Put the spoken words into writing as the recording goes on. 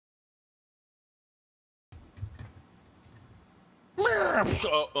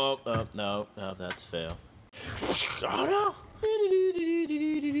No, that's fail. Oh no!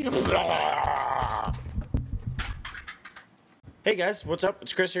 Hey guys, what's up?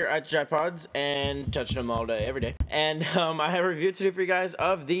 It's Chris here at iTouchiPodz and touching them all day, every day. And I have a review to do for you guys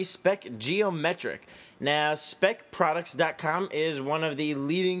of the Speck Geometric. Now, SpeckProducts.com is one of the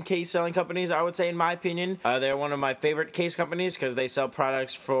leading case selling companies, I would say, in my opinion. They're one of my favorite case companies because they sell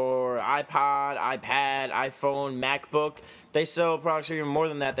products for iPod, iPad, iPhone, MacBook. They sell products for even more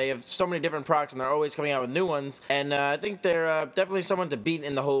than that. They have so many different products, and they're always coming out with new ones. And I think they're definitely someone to beat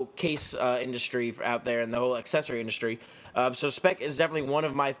in the whole case industry out there and the whole accessory industry. So Speck is definitely one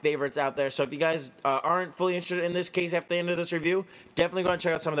of my favorites out there. So if you guys aren't fully interested in this case after the end of this review, definitely go and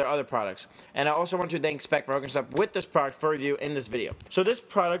check out some of their other products. And I also want to thank Speck for hooking us up with this product for review in this video. So this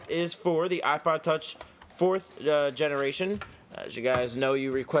product is for the iPod Touch 4th generation. As you guys know,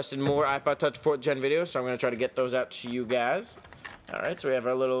 you requested more iPod Touch 4th gen videos, so I'm going to try to get those out to you guys. Alright, so we have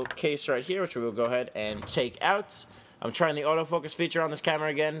our little case right here, which we will go ahead and take out. I'm trying the autofocus feature on this camera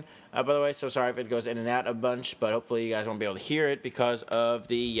again, by the way, so sorry if it goes in and out a bunch, but hopefully you guys won't be able to hear it because of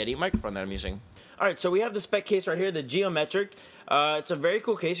the Yeti microphone that I'm using. Alright, so we have the Speck case right here, the Geometric. It's a very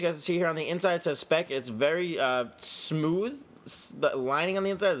cool case. You guys can see here on the inside it says Speck. It's very smooth. The lining on the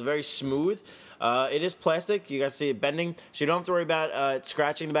inside is very smooth. It is plastic. You guys see it bending, so you don't have to worry about it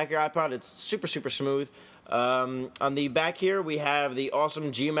scratching the back of your iPod. It's super, super smooth. On the back here, we have the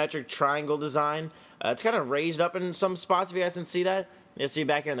awesome geometric triangle design. It's kind of raised up in some spots, if you guys can see that. You see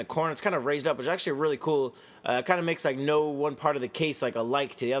back here in the corner, it's kind of raised up, which is actually really cool. It kind of makes like no one part of the case like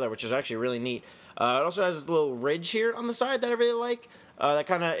alike to the other, which is actually really neat. It also has this little ridge here on the side that I really like. That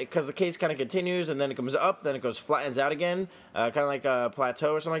kind of, because the case kind of continues and then it comes up, then it goes flattens out again, kind of like a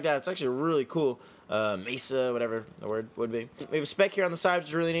plateau or something like that. It's actually really cool. Mesa, whatever the word would be. We have a Speck here on the side, which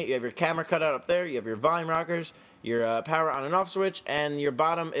is really neat. You have your camera cut out up there. You have your volume rockers, your power on and off switch, and your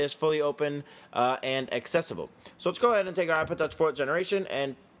bottom is fully open and accessible. So let's go ahead and take our iPod Touch 4th generation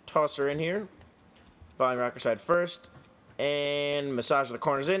and toss her in here. Volume rocker side first. And massage the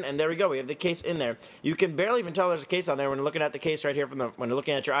corners in, and there we go. We have the case in there. You can barely even tell there's a case on there when you're looking at the case right here when you're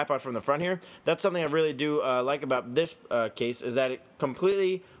looking at your iPod from the front here. That's something I really do like about this case, is that it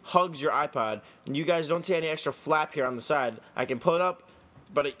completely hugs your iPod. And you guys don't see any extra flap here on the side. I can pull it up,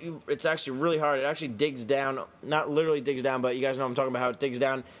 but it's actually really hard. It actually digs down, not literally digs down, but you guys know what I'm talking about, how it digs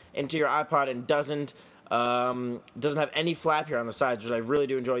down into your iPod and doesn't have any flap here on the sides, which I really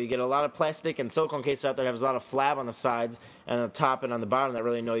do enjoy. You get a lot of plastic and silicone cases out there that has a lot of flap on the sides and on the top and on the bottom that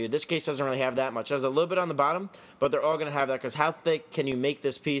really annoy you. This case doesn't really have that much. It has a little bit on the bottom, but they're all going to have that, because how thick can you make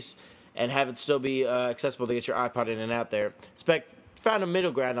this piece and have it still be accessible to get your iPod in and out there? Speck found a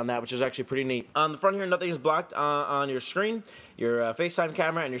middle ground on that, which is actually pretty neat. On the front here, nothing is blocked on your screen. Your FaceTime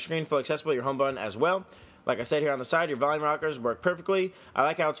camera and your screen fully accessible, your home button as well. Like I said, here on the side, your volume rockers work perfectly. I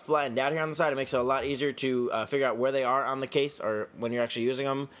like how it's flattened out here on the side. It makes it a lot easier to figure out where they are on the case or when you're actually using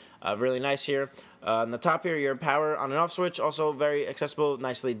them. Really nice here. On the top here, your power on and off switch, also very accessible,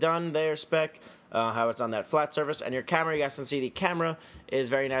 nicely done there, Speck. How it's on that flat surface. And your camera, you guys can see the camera is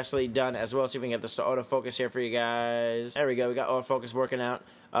very nicely done as well. See if we can get this to autofocus here for you guys. There we go. We got autofocus working out.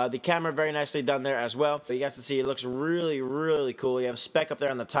 The camera very nicely done there as well. But you guys can see it looks really, really cool. You have Speck up there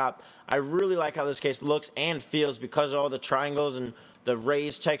on the top. I really like how this case looks and feels because of all the triangles and the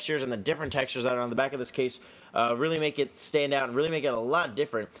raised textures and the different textures that are on the back of this case. Really make it stand out and really make it a lot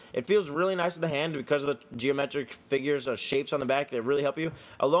different. It feels really nice in the hand because of the geometric figures or shapes on the back that really help you.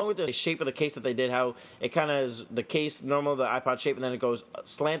 Along with the shape of the case that they did, how it kind of is the case normal, the iPod shape, and then it goes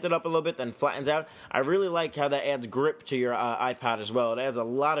slanted up a little bit, then flattens out. I really like how that adds grip to your iPod as well. It adds a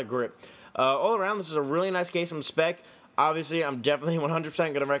lot of grip. All around, this is a really nice case from Speck. Obviously, I'm definitely 100%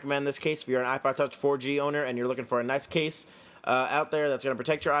 going to recommend this case if you're an iPod Touch 4G owner and you're looking for a nice case out there that's going to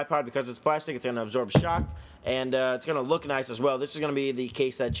protect your iPod because it's plastic. It's going to absorb shock, and it's going to look nice as well. This is going to be the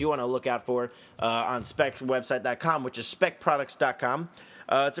case that you want to look out for on SpeckWebsite.com, which is SpeckProducts.com.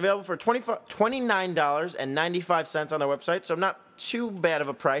 It's available for $29.95 on their website, so not too bad of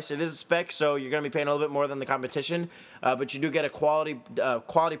a price. It is a Speck, so you're going to be paying a little bit more than the competition, but you do get a quality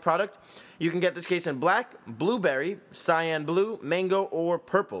product. You can get this case in black, blueberry, cyan blue, mango, or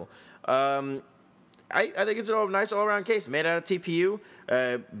purple. I think it's a nice all-around case. Made out of TPU,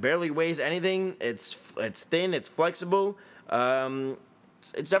 barely weighs anything. It's thin, it's flexible.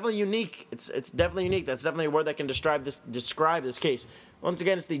 It's definitely unique. It's definitely unique. That's definitely a word that can describe this case. Once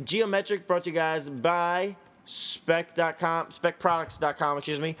again, it's the Geometric, brought to you guys by Speck.com, SpeckProducts.com,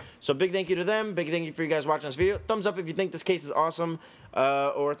 excuse me. So big thank you to them. Big thank you for you guys watching this video. Thumbs up if you think this case is awesome,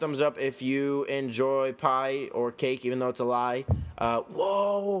 or thumbs up if you enjoy pie or cake, even though it's a lie.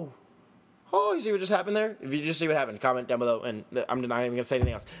 Whoa! Oh, you see what just happened there? If you just see what happened, comment down below, and I'm not even going to say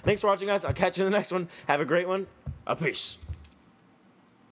anything else. Thanks for watching, guys. I'll catch you in the next one. Have a great one. Peace.